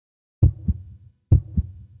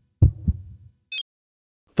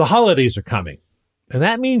The holidays are coming, and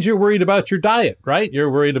that means you're worried about your diet, right? You're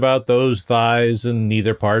worried about those thighs and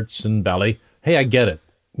neither parts and belly. Hey, I get it.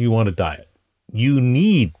 You want a diet. You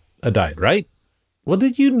need a diet, right? Well,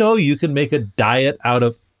 did you know you can make a diet out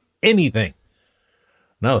of anything?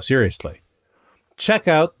 No, seriously. Check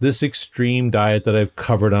out this extreme diet that I've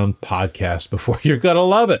covered on podcasts before. You're going to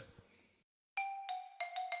love it.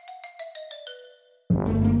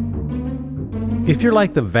 If you're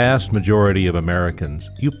like the vast majority of Americans,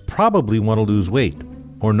 you probably want to lose weight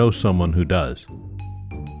or know someone who does.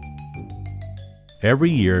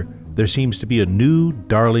 Every year, there seems to be a new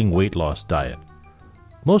darling weight loss diet.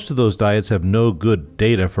 Most of those diets have no good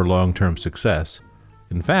data for long-term success.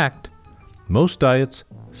 In fact, most diets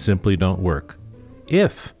simply don't work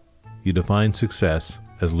if you define success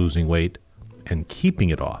as losing weight and keeping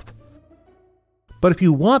it off. But if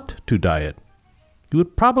you want to diet, you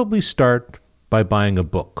would probably start by buying a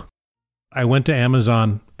book. I went to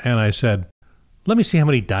Amazon and I said, let me see how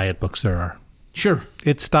many diet books there are. Sure.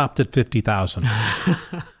 It stopped at 50,000.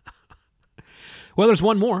 Well, there's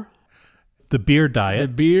one more. The Beer Diet. The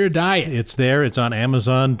Beer Diet. It's there. It's on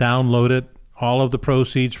Amazon. Download it. All of the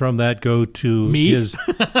proceeds from that go to Me? his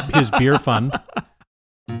beer fund.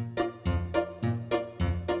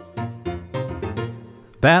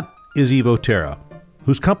 That is Evo Terra,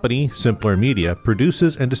 whose company, Simpler Media,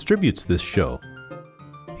 produces and distributes this show.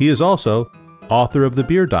 He is also author of The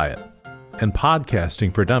Beer Diet and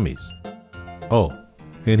Podcasting for Dummies. Oh,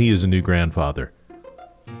 and he is a new grandfather.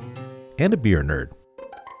 And a beer nerd.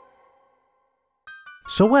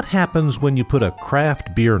 So what happens when you put a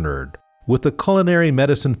craft beer nerd with a culinary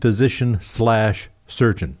medicine physician /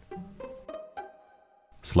 surgeon?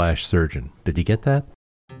 /surgeon. Did you get that?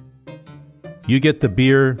 You get the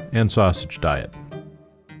beer and sausage diet.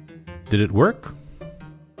 Did it work?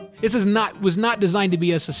 This was not designed to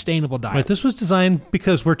be a sustainable diet. Right, this was designed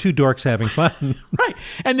because we're two dorks having fun. Right.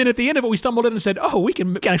 And then at the end of it, we stumbled in and said, oh, we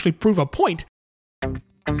can actually prove a point.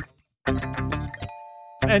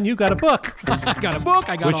 And you got a book. I got a book.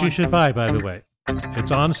 Which you should buy, by the way.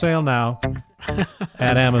 It's on sale now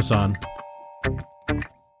at Amazon.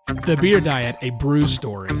 The Beer Diet, a brew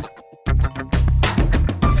story.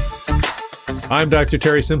 I'm Dr.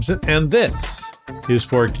 Terry Simpson, and this is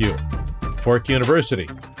Fork U, Fork University,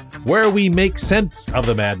 where we make sense of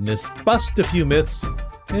the madness, bust a few myths,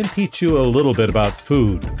 and teach you a little bit about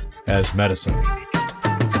food as medicine.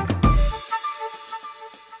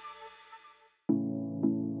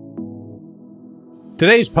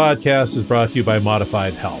 Today's podcast is brought to you by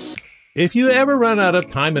Modified Health. If you ever run out of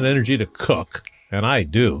time and energy to cook, and I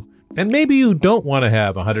do, and maybe you don't want to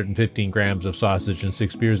have 115 grams of sausage and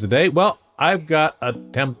 6 beers a day, well, I've got a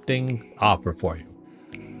tempting offer for you.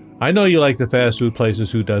 I know you like the fast food places,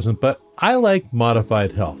 who doesn't, but I like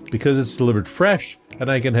Modified Health because it's delivered fresh and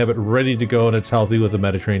I can have it ready to go and it's healthy with a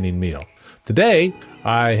Mediterranean meal. Today,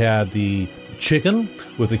 I had the chicken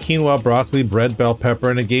with the quinoa, broccoli, bread, bell pepper,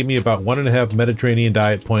 and it gave me about 1.5 Mediterranean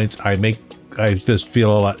diet points. I just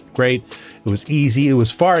feel a lot great. It was easy. It was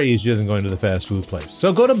far easier than going to the fast food place.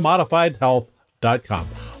 So go to modifiedhealth.com.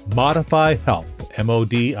 Modify Health,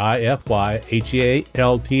 MODIFYHEALTH,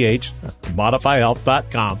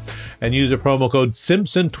 modifyhealth.com, and use a promo code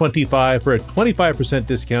Simpson25 for a 25%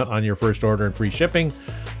 discount on your first order and free shipping.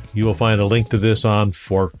 You will find a link to this on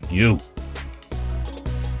Fork U.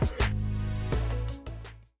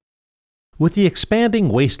 With the expanding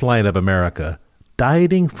waistline of America,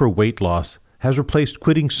 dieting for weight loss has replaced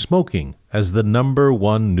quitting smoking as the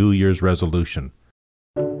 #1 New Year's resolution.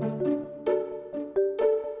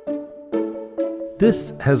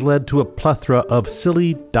 This has led to a plethora of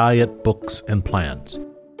silly diet books and plans.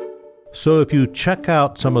 So if you check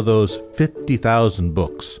out some of those 50,000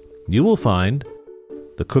 books, you will find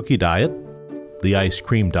the cookie diet, the ice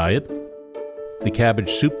cream diet, the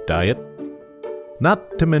cabbage soup diet,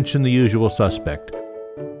 not to mention the usual suspect: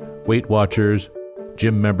 Weight Watchers,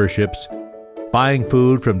 gym memberships, buying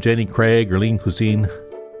food from Jenny Craig or Lean Cuisine.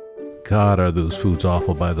 God, are those foods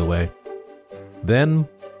awful, by the way. Then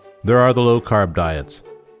there are the low-carb diets: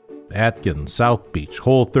 Atkins, South Beach,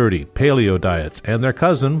 Whole30, Paleo diets, and their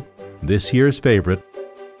cousin, this year's favorite,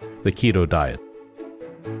 the keto diet.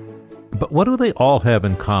 But what do they all have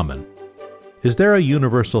in common? Is there a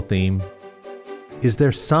universal theme? Is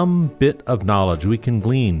there some bit of knowledge we can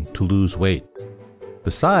glean to lose weight,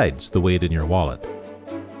 besides the weight in your wallet?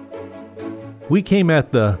 We came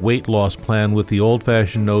at the weight loss plan with the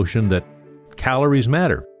old-fashioned notion that calories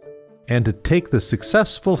matter, and to take the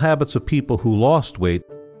successful habits of people who lost weight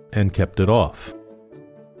and kept it off.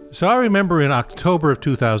 So I remember in October of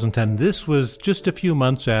 2010, this was just a few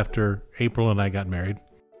months after April and I got married,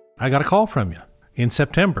 I got a call from you in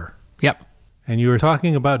September. Yep. And you were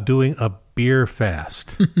talking about doing a beer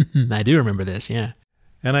fast. I do remember this, yeah.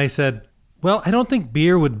 And I said, well, I don't think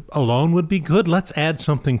beer alone would be good. Let's add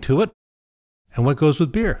something to it. And what goes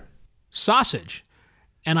with beer? Sausage.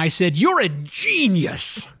 And I said, you're a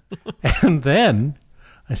genius. And then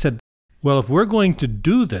I said, well, if we're going to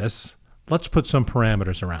do this, let's put some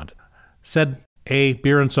parameters around it. Said,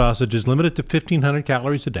 beer and sausage is limited to 1,500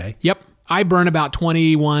 calories a day. Yep. I burn about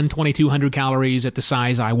 2,200 calories at the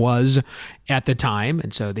size I was at the time.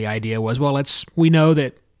 And so the idea was, well, we know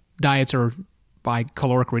that diets are by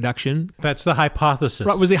caloric reduction. That's the hypothesis.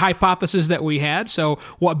 What was the hypothesis that we had? So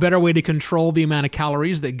what better way to control the amount of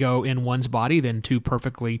calories that go in one's body than to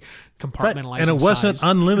perfectly compartmentalize right. And it wasn't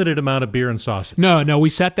unlimited amount of beer and sausage. No, we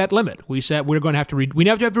set that limit. We said we're going to have to we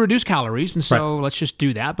have to reduce calories, and so let's just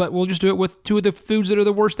do that. But we'll just do it with two of the foods that are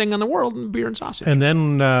the worst thing in the world, beer and sausage. And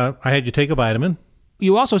then I had you take a vitamin.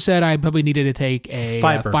 You also said I probably needed to take a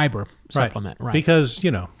fiber supplement. Right. Because,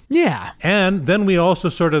 Yeah. And then we also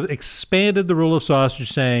sort of expanded the rule of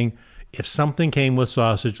sausage, saying if something came with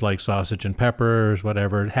sausage, like sausage and peppers,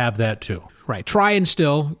 whatever, have that too. Right. Try and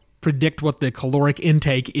still predict what the caloric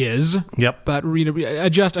intake is. Yep. But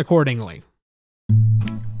adjust accordingly.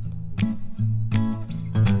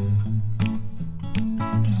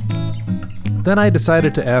 Then I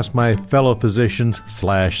decided to ask my fellow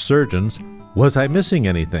physicians/surgeons, was I missing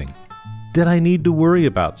anything? Did I need to worry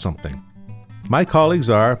about something? My colleagues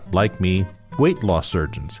are, like me, weight loss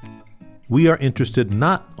surgeons. We are interested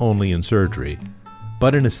not only in surgery,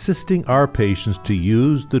 but in assisting our patients to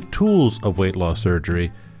use the tools of weight loss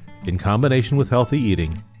surgery in combination with healthy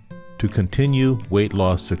eating to continue weight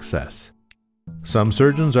loss success. Some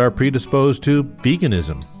surgeons are predisposed to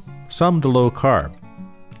veganism, some to low carb,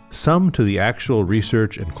 some to the actual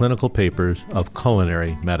research and clinical papers of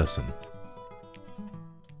culinary medicine.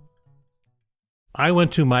 I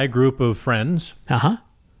went to my group of friends. Uh-huh.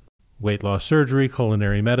 Weight loss surgery,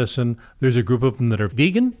 culinary medicine. There's a group of them that are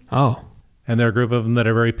vegan. Oh. And there are a group of them that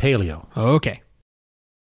are very paleo. Okay.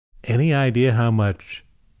 Any idea how much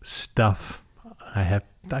stuff I have?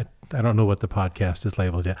 I don't know what the podcast is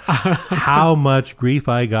labeled yet. How much grief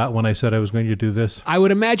I got when I said I was going to do this? I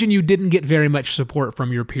would imagine you didn't get very much support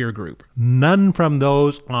from your peer group. None from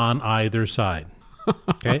those on either side.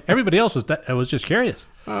 Okay. Everybody else was just curious.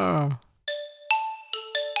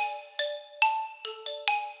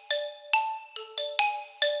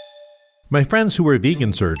 My friends who were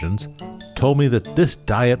vegan surgeons told me that this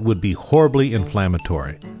diet would be horribly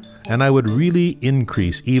inflammatory, and I would really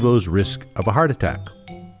increase Ivo's risk of a heart attack.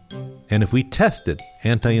 And if we tested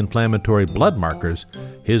anti-inflammatory blood markers,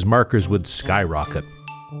 his markers would skyrocket.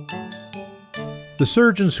 The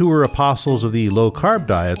surgeons who were apostles of the low-carb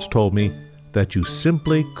diets told me that you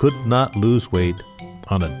simply could not lose weight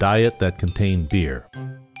on a diet that contained beer,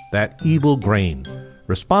 that evil grain,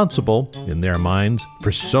 responsible, in their minds,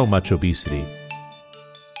 for so much obesity.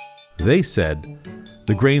 They said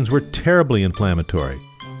the grains were terribly inflammatory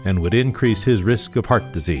and would increase his risk of heart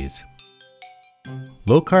disease.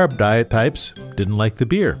 Low-carb diet types didn't like the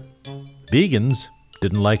beer. Vegans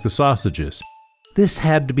didn't like the sausages. This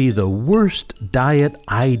had to be the worst diet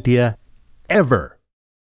idea ever.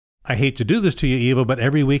 I hate to do this to you, Eva, but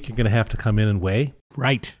every week you're going to have to come in and weigh.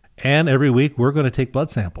 Right. And every week we're going to take blood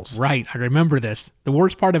samples. Right. I remember this. The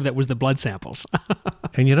worst part of it was the blood samples.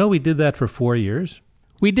 And we did that for 4 years.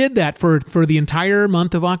 We did that for the entire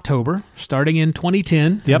month of October, starting in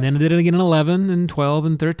 2010, Yep. and then I did it again in 11 and 12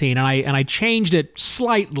 and 13, and I changed it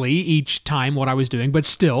slightly each time what I was doing, but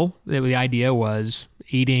still, the idea was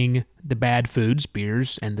eating the bad foods,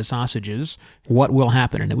 beers, and the sausages. What will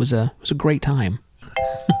happen? And it was a great time.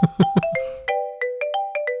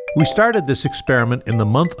 We started this experiment in the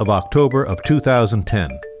month of October of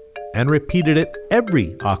 2010 and repeated it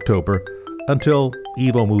every October until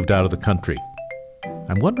Ivo moved out of the country.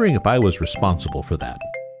 I'm wondering if I was responsible for that.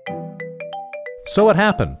 So what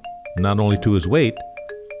happened? Not only to his weight,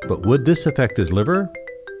 but would this affect his liver,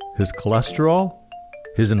 his cholesterol,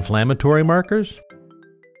 his inflammatory markers?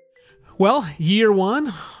 Well, year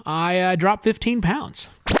one, I dropped 15 pounds.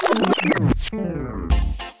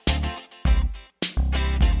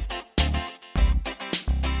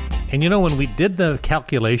 And when we did the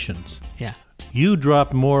calculations, Yeah. you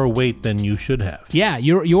dropped more weight than you should have. Yeah,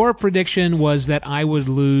 your prediction was that I would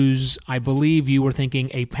lose, I believe you were thinking,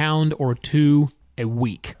 a pound or two a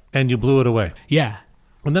week. And you blew it away. Yeah.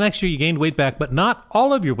 And the next year you gained weight back, but not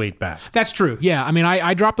all of your weight back. That's true. Yeah. I mean,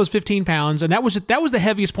 I dropped those 15 pounds, and that was the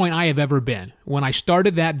heaviest point I have ever been. When I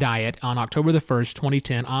started that diet on October the 1st,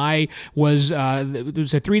 2010, I was, it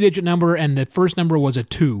was a 3-digit number, and the first number was a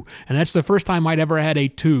 2. And that's the first time I'd ever had a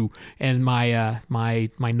 2 in my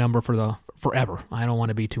number for the forever. I don't want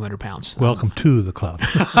to be 200 pounds. Welcome to the club.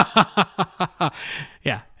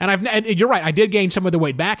 Yeah, and you're right. I did gain some of the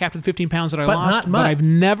weight back after the 15 pounds that I But lost, not but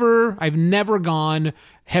much. I've never gone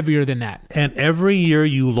heavier than that. And every year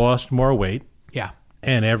you lost more weight, Yeah,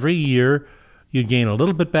 and every year you gain a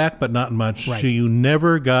little bit back, but not much. Right. So you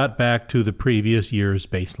never got back to the previous year's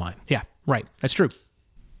baseline. yeah, right. That's true.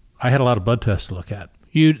 I had a lot of blood tests to look at.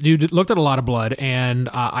 You looked at a lot of blood, and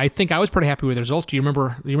I think I was pretty happy with the results. Do you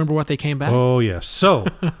remember what they came back? Oh, yes. So,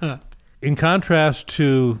 in contrast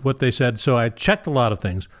to what they said, so I checked a lot of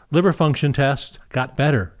things. Liver function test got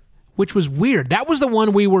better. Which was weird. That was the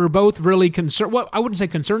one we were both really concerned. Well, I wouldn't say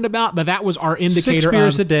concerned about, but that was our indicator. 6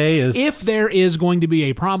 beers of a day is... if there is going to be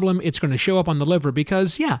a problem, it's going to show up on the liver.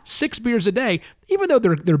 Because 6 beers a day, even though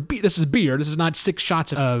this is beer, this is not 6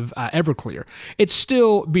 shots of Everclear. It's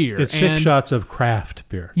still beer. It's 6 shots of craft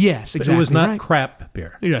beer. Yes, exactly. But it was not right. crap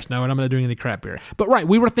beer. Yes, no, and I'm not doing any crap beer. But right,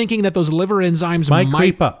 we were thinking that those liver enzymes Might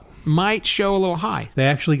creep up. might show a little high, They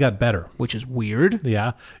actually got better. which is weird.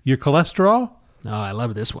 Yeah. Your cholesterol Oh, I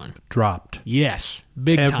love this one. dropped. Yes,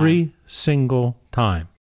 big time. Every single time.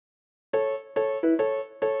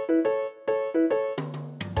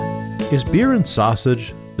 Is beer and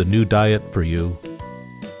sausage the new diet for you?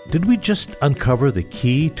 Did we just uncover the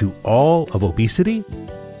key to all of obesity?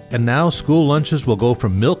 And now school lunches will go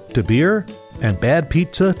from milk to beer and bad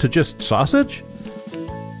pizza to just sausage?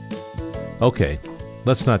 Okay,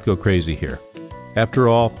 let's not go crazy here. After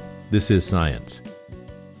all, this is science.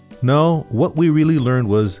 No, what we really learned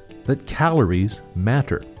was that calories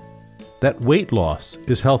matter, that weight loss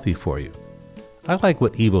is healthy for you. I like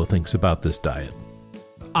what Evo thinks about this diet.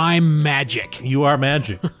 I'm magic. You are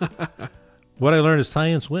magic. What I learned is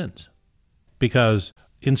science wins. Because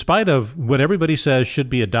in spite of what everybody says should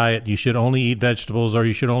be a diet, you should only eat vegetables or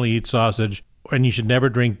you should only eat sausage and you should never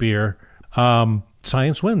drink beer,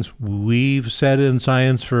 science wins. We've said in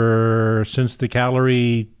science since the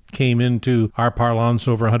calorie came into our parlance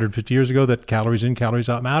over 150 years ago that calories in, calories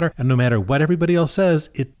out matter. And no matter what everybody else says,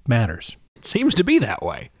 it matters. It seems to be that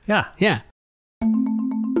way. Yeah. Yeah.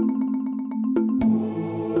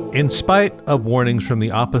 In spite of warnings from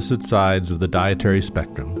the opposite sides of the dietary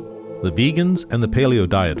spectrum, the vegans and the paleo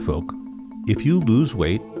diet folk, if you lose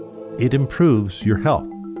weight, it improves your health,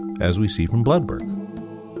 as we see from blood work.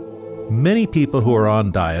 Many people who are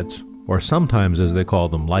on diets, or sometimes as they call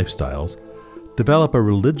them lifestyles, develop a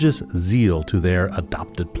religious zeal to their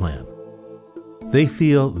adopted plan. They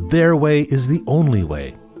feel their way is the only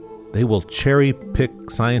way. They will cherry-pick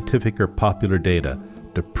scientific or popular data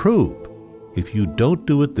to prove, if you don't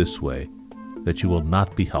do it this way, that you will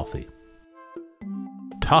not be healthy.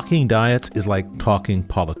 Talking diets is like talking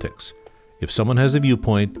politics. If someone has a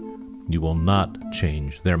viewpoint, you will not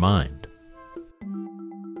change their mind.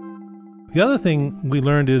 The other thing we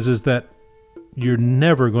learned is that you're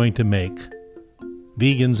never going to make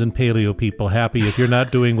vegans and paleo people happy if you're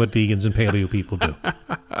not doing what vegans and paleo people do.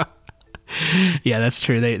 Yeah, that's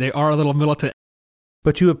true. They are a little militant.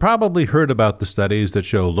 But you have probably heard about the studies that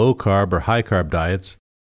show low-carb or high-carb diets.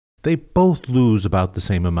 They both lose about the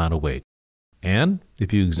same amount of weight. And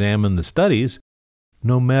if you examine the studies,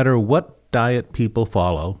 no matter what diet people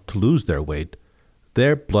follow to lose their weight,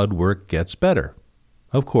 their blood work gets better.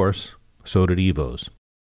 Of course, so did Evo's.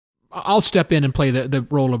 I'll step in and play the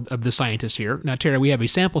role of the scientist here. Now, Terry, we have a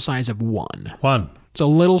sample size of 1. 1. It's a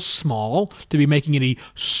little small to be making any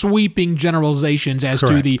sweeping generalizations as to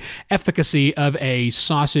Correct. the efficacy of a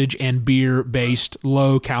sausage and beer-based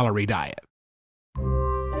low-calorie diet.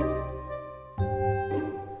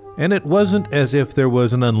 And it wasn't as if there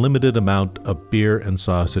was an unlimited amount of beer and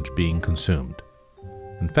sausage being consumed.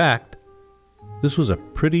 In fact, this was a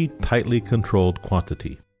pretty tightly controlled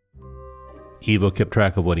quantity. Evo kept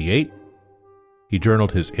track of what he ate. He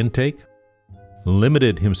journaled his intake,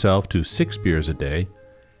 limited himself to 6 beers a day,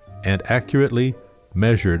 and accurately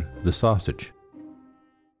measured the sausage.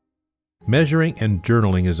 Measuring and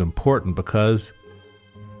journaling is important because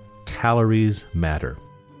calories matter.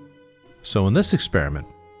 So in this experiment,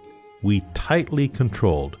 we tightly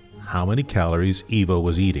controlled how many calories Evo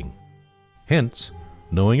was eating. Hence,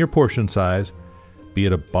 knowing your portion size, be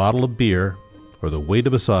it a bottle of beer or the weight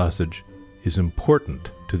of a sausage, is important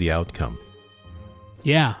to the outcome.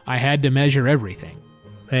 Yeah, I had to measure everything.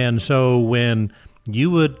 And so when you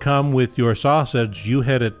would come with your sausage, you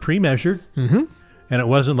had it pre-measured, Mm-hmm. And it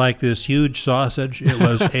wasn't like this huge sausage. It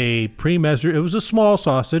was a pre-measured. It was a small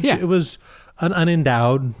sausage. Yeah. It was an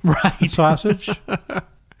unendowed sausage.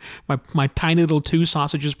 My tiny little 2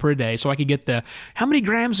 sausages per day, so I could get how many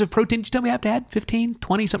grams of protein did you tell me I have to add? 15,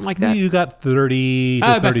 20, something like that? You got 30 to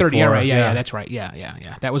about 34. 30, yeah, right. Yeah, that's right.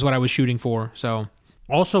 Yeah. That was what I was shooting for, so.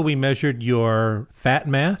 Also, we measured your fat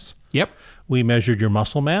mass. Yep. We measured your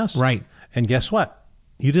muscle mass. Right. And guess what?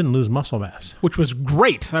 You didn't lose muscle mass. Which was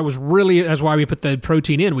great. That's why we put the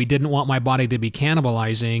protein in. We didn't want my body to be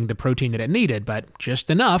cannibalizing the protein that it needed, but just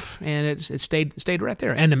enough, and it stayed right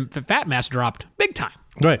there. And the fat mass dropped big time.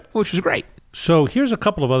 Right. Which was great. So here's a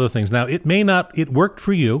couple of other things. Now, it worked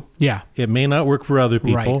for you. Yeah. It may not work for other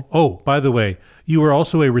people. Right. Oh, by the way, you were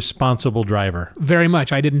also a responsible driver. Very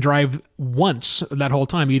much. I didn't drive once that whole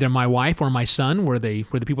time. Either my wife or my son were the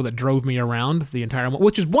people that drove me around the entire month,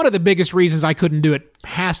 which is one of the biggest reasons I couldn't do it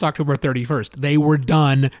past October 31st. They were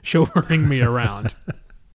done chauffeuring me around.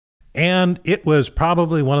 And it was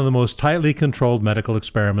probably one of the most tightly controlled medical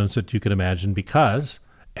experiments that you could imagine, because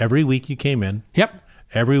every week you came in. Yep.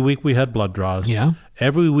 Every week we had blood draws. Yeah.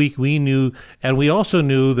 Every week we knew, and we also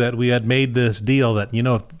knew that we had made this deal that,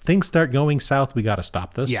 if things start going south, we got to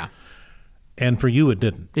stop this. Yeah. And for you, it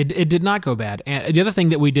didn't. It did not go bad. And the other thing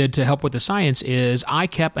that we did to help with the science is I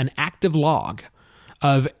kept an active log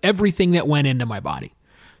of everything that went into my body.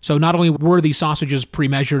 So not only were these sausages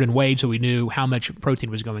pre-measured and weighed so we knew how much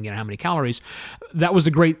protein was going in and how many calories, that was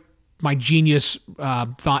my genius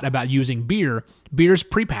thought about using beer. Beer's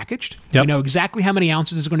prepackaged. Yep. I know exactly how many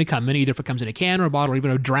ounces is going to come in, either if it comes in a can or a bottle or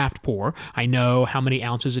even a draft pour. I know how many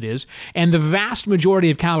ounces it is. And the vast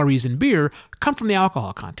majority of calories in beer come from the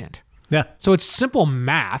alcohol content. Yeah. So it's simple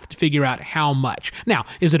math to figure out how much. Now,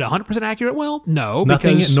 is it 100% accurate? Well, no.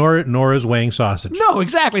 Nothing, because nor is weighing sausage. No,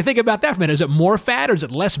 exactly. Think about that for a minute. Is it more fat or is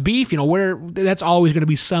it less beef? That's always going to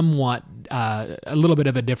be somewhat a little bit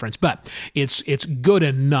of a difference. But it's good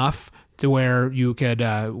enough to where you could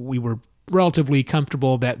we were relatively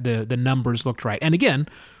comfortable that the numbers looked right. And again,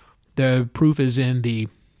 the proof is in the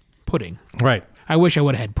pudding. Right. I wish I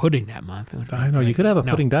would have had pudding that month. I know. You could have a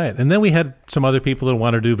pudding diet. And then we had some other people that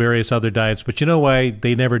want to do various other diets. But you know why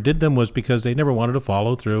they never did them was because they never wanted to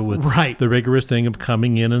follow through with the rigorous thing of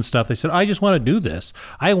coming in and stuff. They said, I just want to do this.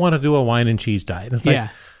 I want to do a wine and cheese diet. And it's like,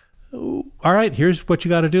 all right, here's what you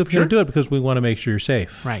got to do if you're going to do it, because we want to make sure you're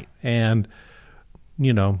safe. Right. And,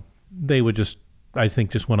 they would just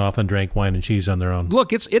went off and drank wine and cheese on their own.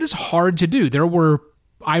 Look, it is hard to do.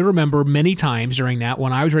 I remember many times during that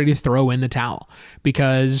when I was ready to throw in the towel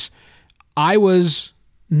because I was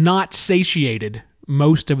not satiated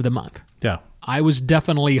most of the month. Yeah. I was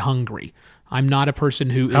definitely hungry. I'm not a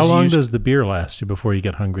person who How long does the beer last you before you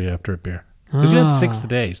get hungry after a beer? Because you had 6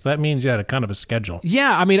 days. So that means you had a kind of a schedule.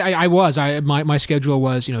 Yeah, I mean, my schedule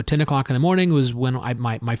was, 10 o'clock in the morning was when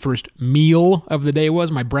my first meal of the day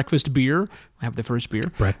was my breakfast beer. I have the first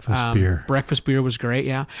beer. Beer. Breakfast beer was great,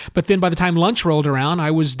 yeah. But then by the time lunch rolled around,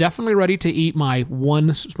 I was definitely ready to eat my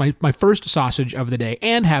first sausage of the day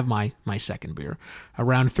and have my second beer.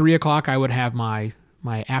 Around 3 o'clock, I would have my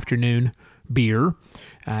afternoon beer.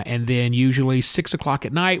 And then usually 6 o'clock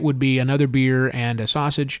at night would be another beer and a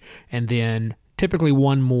sausage. And then typically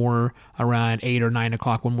one more around 8 or 9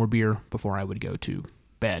 o'clock, one more beer before I would go to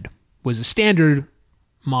bed. Was a standard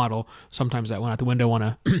model. Sometimes that went out the window on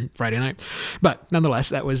a Friday night. But nonetheless,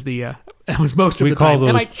 that was that was most of the time. We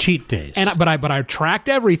call those cheat days. But I tracked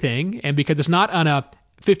everything. And because it's not on a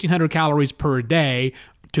 1,500 calories per day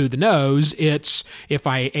to the nose, it's if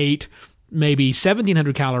I ate maybe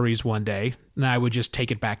 1,700 calories one day, and I would just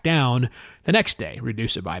take it back down the next day,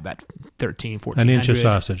 reduce it by about 1,300, 1,400. An inch of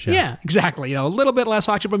sausage, yeah. Yeah, exactly. A little bit less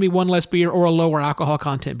sausage, maybe one less beer or a lower alcohol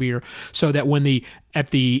content beer, so that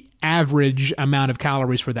at the average amount of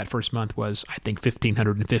calories for that first month was, I think,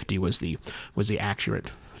 1,550 was the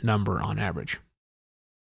accurate number on average.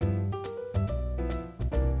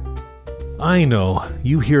 I know.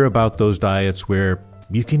 You hear about those diets where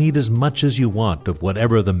you can eat as much as you want of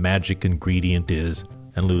whatever the magic ingredient is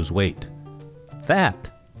and lose weight. That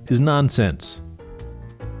is nonsense.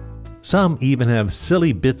 Some even have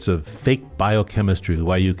silly bits of fake biochemistry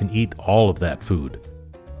why you can eat all of that food.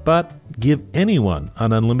 But give anyone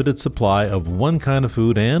an unlimited supply of one kind of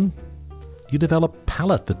food and you develop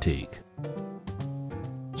palate fatigue.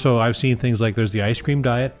 So I've seen things like there's the ice cream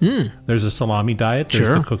diet, there's a salami diet, there's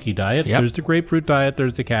the cookie diet, there's the grapefruit diet,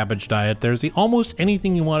 there's the cabbage diet, there's the almost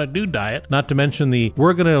anything you want to do diet, not to mention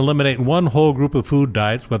we're going to eliminate one whole group of food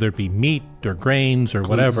diets, whether it be meat or grains or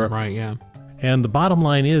whatever. Right, yeah. And the bottom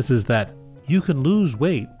line is that you can lose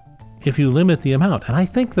weight if you limit the amount. And I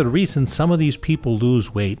think the reason some of these people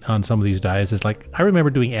lose weight on some of these diets is like, I remember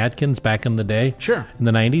doing Atkins back in the day. Sure. In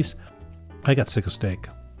the 90s. I got sick of steak.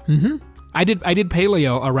 Mm-hmm. I did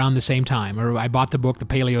paleo around the same time, or I bought the book, The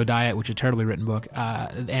Paleo Diet, which is a terribly written book,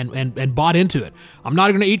 and bought into it. I'm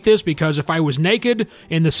not going to eat this because if I was naked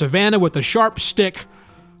in the savannah with a sharp stick,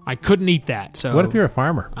 I couldn't eat that. So what if you're a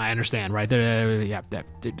farmer? I understand, right?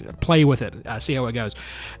 Play with it, see how it goes.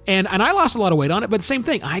 And I lost a lot of weight on it, but same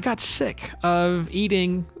thing. I got sick of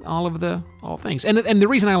eating all things. And the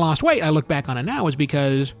reason I lost weight, I look back on it now, is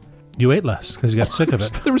because you ate less because you got sick of it.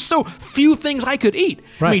 There were so few things I could eat.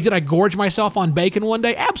 Right. I mean, did I gorge myself on bacon one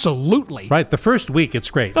day? Absolutely. Right. The first week, it's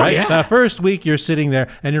great, right? Yeah. The first week, you're sitting there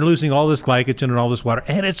and you're losing all this glycogen and all this water,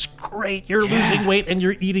 and it's great. You're losing weight and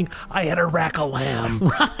you're eating. I had a rack of lamb.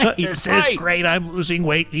 Right. This is great. I'm losing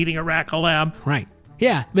weight eating a rack of lamb. Right.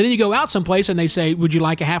 Yeah, but then you go out someplace and they say, "Would you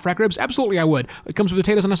like a half rack ribs?" Absolutely, I would. It comes with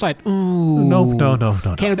potatoes on the side. Ooh. No.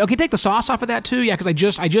 Okay, take the sauce off of that too. Yeah, because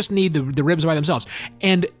I just need the ribs by themselves.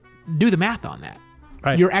 And do the math on that.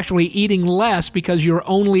 Right. You're actually eating less because you're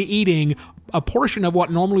only eating a portion of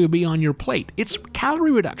what normally would be on your plate. It's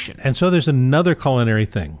calorie reduction. And so there's another culinary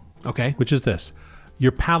thing. Okay. Which is this.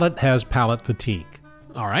 Your palate has palate fatigue.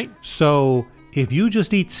 All right. So if you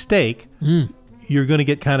just eat steak, you're going to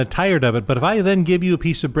get kind of tired of it. But if I then give you a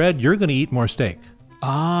piece of bread, you're going to eat more steak.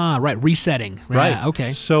 Ah, right. Resetting. Right. Yeah,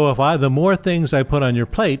 okay. So the more things I put on your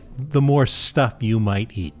plate, the more stuff you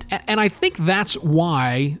might eat. And I think that's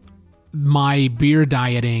why my beer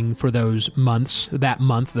dieting for those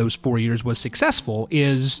 4 years was successful,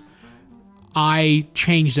 is I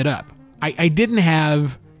changed it up. I didn't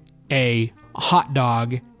have a hot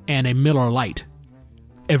dog and a Miller Lite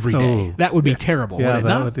every day. Oh, that would be terrible. Yeah, would it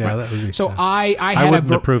not? that would be. So sad. I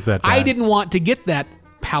wouldn't approve that. I didn't want to get that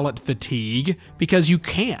palate fatigue because you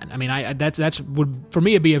can. I mean, that's would for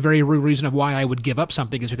me it'd be a very rude reason of why I would give up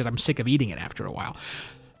something, is because I'm sick of eating it after a while.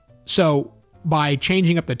 So by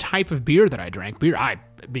changing up the type of beer that I drank,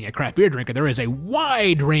 being a craft beer drinker, there is a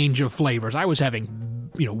wide range of flavors. I was having,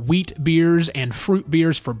 wheat beers and fruit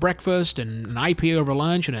beers for breakfast, and an IPA over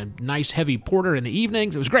lunch, and a nice heavy porter in the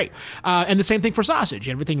evenings. It was great. And the same thing for sausage.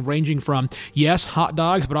 Everything ranging from, yes, hot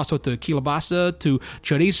dogs, but also to kielbasa, to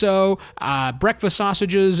chorizo, breakfast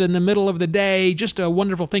sausages in the middle of the day. Just a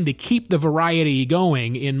wonderful thing to keep the variety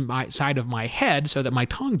going in my side of my head so that my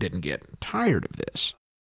tongue didn't get tired of this.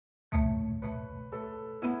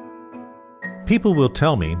 People will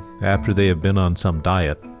tell me, after they have been on some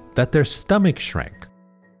diet, that their stomach shrank.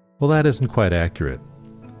 Well, that isn't quite accurate.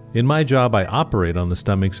 In my job, I operate on the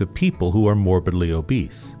stomachs of people who are morbidly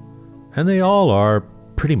obese, and they all are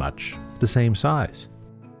pretty much the same size.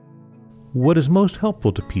 What is most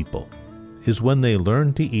helpful to people is when they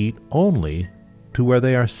learn to eat only to where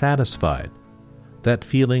they are satisfied, that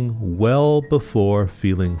feeling well before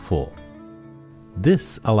feeling full.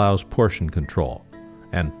 This allows portion control,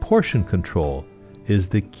 and portion control is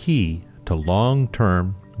the key to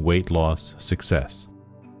long-term weight loss success.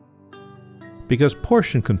 Because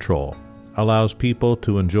portion control allows people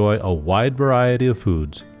to enjoy a wide variety of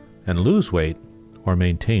foods and lose weight or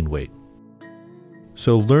maintain weight.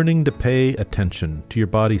 So learning to pay attention to your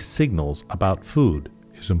body's signals about food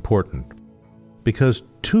is important, because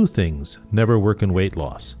two things never work in weight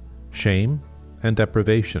loss: shame and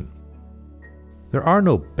deprivation. There are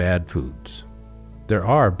no bad foods. There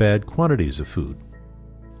are bad quantities of food.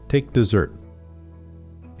 Take dessert.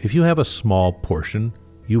 If you have a small portion,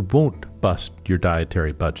 you won't bust your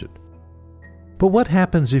dietary budget. But what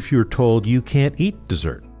happens if you're told you can't eat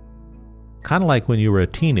dessert? Kind of like when you were a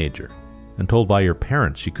teenager and told by your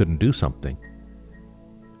parents you couldn't do something.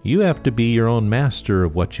 You have to be your own master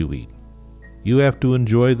of what you eat. You have to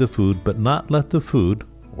enjoy the food, but not let the food,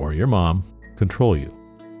 or your mom, control you.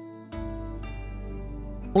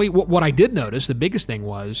 What I did notice, the biggest thing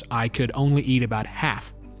was I could only eat about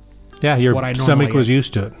half. Yeah, your stomach was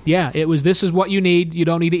used to it. Yeah, it was, this is what you need. You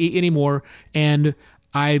don't need to eat anymore. And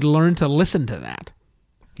I learned to listen to that.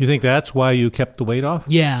 You think that's why you kept the weight off?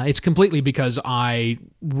 Yeah, it's completely because I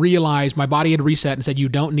realized my body had reset and said you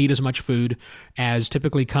don't need as much food as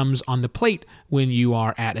typically comes on the plate when you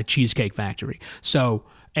are at a Cheesecake Factory. So,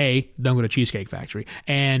 A, don't go to Cheesecake Factory.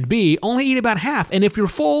 And B, only eat about half. And if you're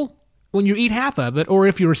full when you eat half of it, or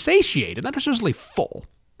if you're satiated, not necessarily full.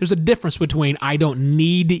 There's a difference between I don't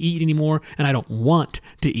need to eat anymore and I don't want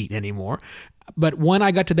to eat anymore. But when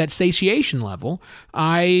I got to that satiation level,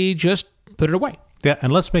 I just put it away. Yeah,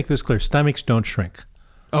 and let's make this clear. Stomachs don't shrink.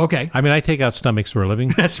 Okay. I mean, I take out stomachs for a living.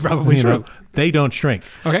 That's probably true. They don't shrink.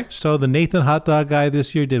 Okay. So the Nathan hot dog guy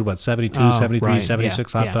this year did, 72, 73, right.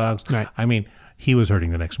 76 hot dogs? Right. I mean, he was hurting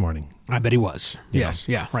the next morning. I bet he was. Yes.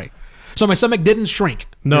 Yeah, right. So my stomach didn't shrink.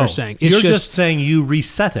 No, you're saying. You're just saying you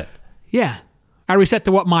reset it. Yeah. I reset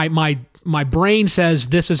to what my brain says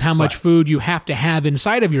this is how much food you have to have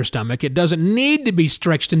inside of your stomach. It doesn't need to be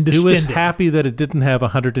stretched and distended. It was happy that it didn't have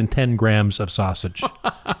 110 grams of sausage.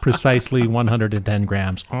 Precisely 110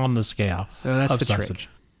 grams on the scale. So that's the sausage. trick.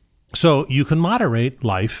 So you can moderate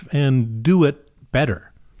life and do it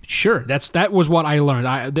better. Sure. That was what I learned.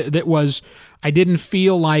 I didn't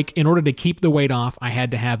feel like in order to keep the weight off, I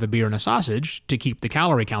had to have a beer and a sausage to keep the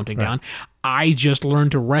calorie counting down. I just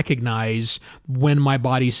learned to recognize when my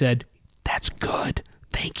body said, that's good,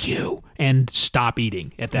 thank you, and stop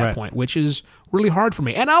eating at that point, which is really hard for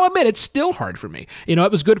me. And I'll admit, it's still hard for me. It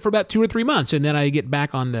was good for about 2 or 3 months, and then I get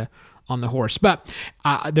back on the horse. But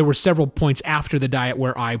there were several points after the diet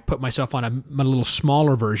where I put myself on a little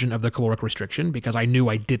smaller version of the caloric restriction because I knew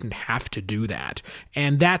I didn't have to do that.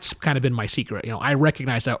 And that's kind of been my secret. I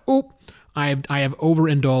recognize that, I have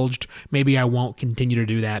overindulged. Maybe I won't continue to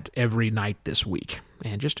do that every night this week.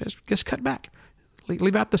 And just cut back.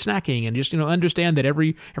 Leave out the snacking and just understand that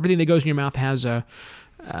everything that goes in your mouth has your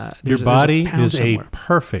body is somewhere. a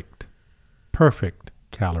perfect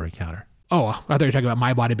calorie counter. Oh, I thought you were talking about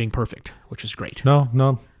my body being perfect, which is great.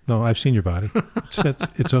 No. I've seen your body.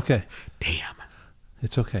 It's okay. Damn.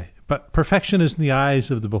 It's okay. But perfection is in the eyes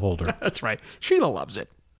of the beholder. That's right. Sheila loves it.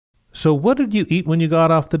 So what did you eat when you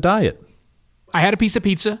got off the diet? I had a piece of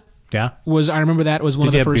pizza. Yeah. I remember that was one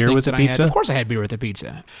of the first things that I had. Pizza? Of course I had beer with the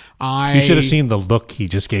pizza. You should have seen the look he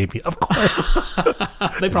just gave me. Of course.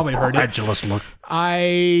 They probably heard it. Incredulous look.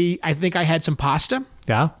 I think I had some pasta.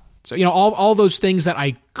 Yeah. So, all those things that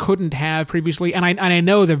I couldn't have previously. And I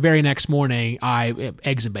know the very next morning,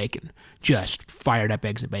 eggs and bacon. Just fired up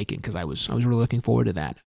eggs and bacon because I was really looking forward to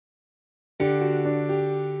that.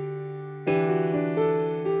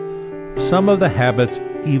 Some of the habits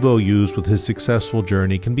Ivo used with his successful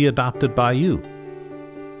journey can be adopted by you.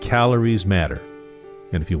 Calories matter.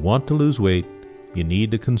 And if you want to lose weight, you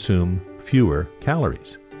need to consume fewer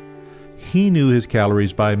calories. He knew his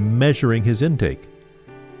calories by measuring his intake.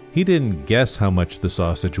 He didn't guess how much the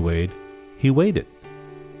sausage weighed. He weighed it.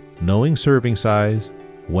 Knowing serving size,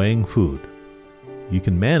 weighing food. You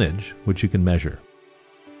can manage what you can measure.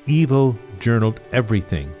 Ivo journaled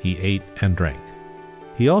everything he ate and drank.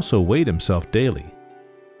 He also weighed himself daily.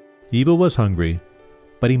 Ivo was hungry,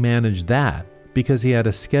 but he managed that because he had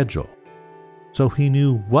a schedule. So he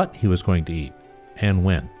knew what he was going to eat and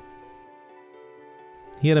when.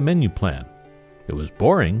 He had a menu plan. It was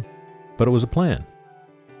boring, but it was a plan.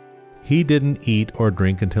 He didn't eat or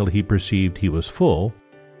drink until he perceived he was full.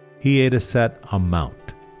 He ate a set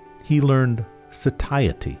amount. He learned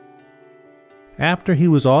satiety. After he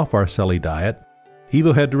was off our Celli diet,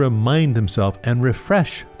 Ivo had to remind himself and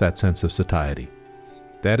refresh that sense of satiety.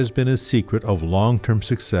 That has been his secret of long-term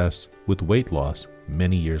success with weight loss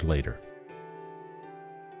many years later.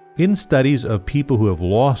 In studies of people who have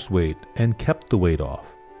lost weight and kept the weight off,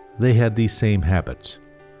 they had these same habits.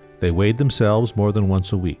 They weighed themselves more than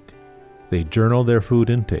once a week. They journal their food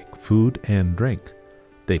intake, food and drink.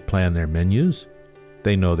 They plan their menus.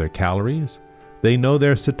 They know their calories. They know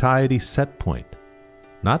their satiety set point.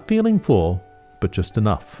 Not feeling full, but just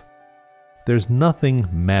enough. There's nothing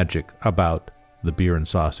magic about the beer and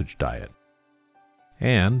sausage diet.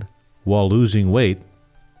 And while losing weight,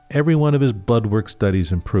 every one of his blood work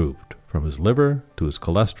studies improved, from his liver to his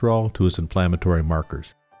cholesterol to his inflammatory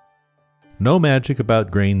markers. No magic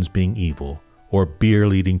about grains being evil or beer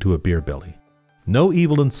leading to a beer belly. No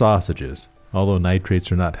evil in sausages, although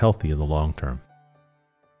nitrates are not healthy in the long term.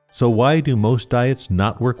 So why do most diets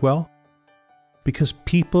not work well? Because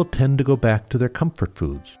people tend to go back to their comfort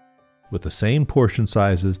foods with the same portion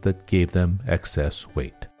sizes that gave them excess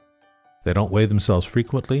weight. They don't weigh themselves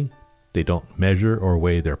frequently. They don't measure or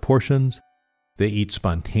weigh their portions. They eat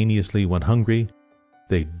spontaneously when hungry.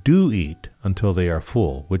 They do eat until they are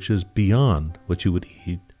full, which is beyond what you would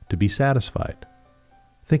eat to be satisfied.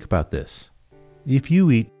 Think about this. If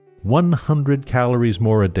you eat 100 calories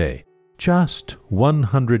more a day, just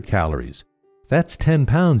 100 calories, that's 10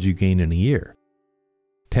 pounds you gain in a year.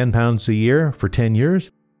 10 pounds a year for 10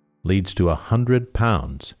 years leads to 100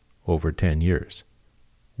 pounds over 10 years,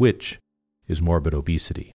 which is morbid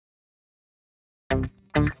obesity.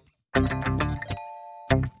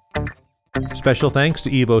 Special thanks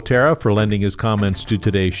to Ivo Terra for lending his comments to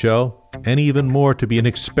today's show, and even more to be an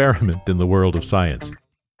experiment in the world of science.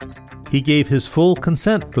 He gave his full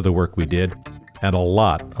consent for the work we did, and a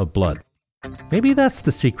lot of blood. Maybe that's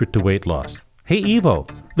the secret to weight loss. Hey Ivo,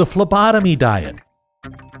 the phlebotomy diet.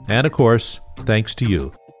 And of course, thanks to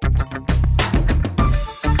you.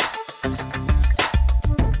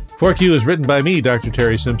 4Q is written by me, Dr.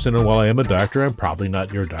 Terry Simpson, and while I am a doctor, I'm probably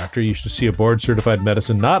not your doctor. You should see a board-certified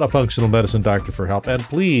medicine, not a functional medicine doctor for help. And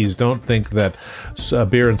please don't think that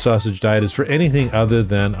beer and sausage diet is for anything other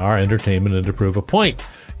than our entertainment and to prove a point.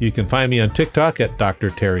 You can find me on TikTok at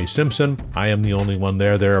Dr. Terry Simpson. I am the only one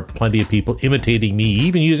there. There are plenty of people imitating me,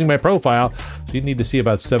 even using my profile. So you need to see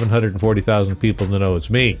about 740,000 people to know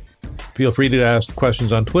it's me. Feel free to ask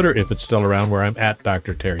questions on Twitter if it's still around, where I'm at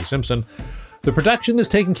Dr. Terry Simpson. The production is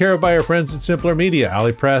taken care of by our friends at Simpler Media,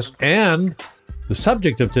 Ali Press, and the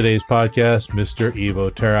subject of today's podcast, Mr.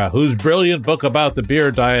 Evo Terra, whose brilliant book about the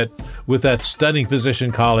beer diet with that stunning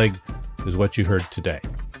physician colleague is what you heard today.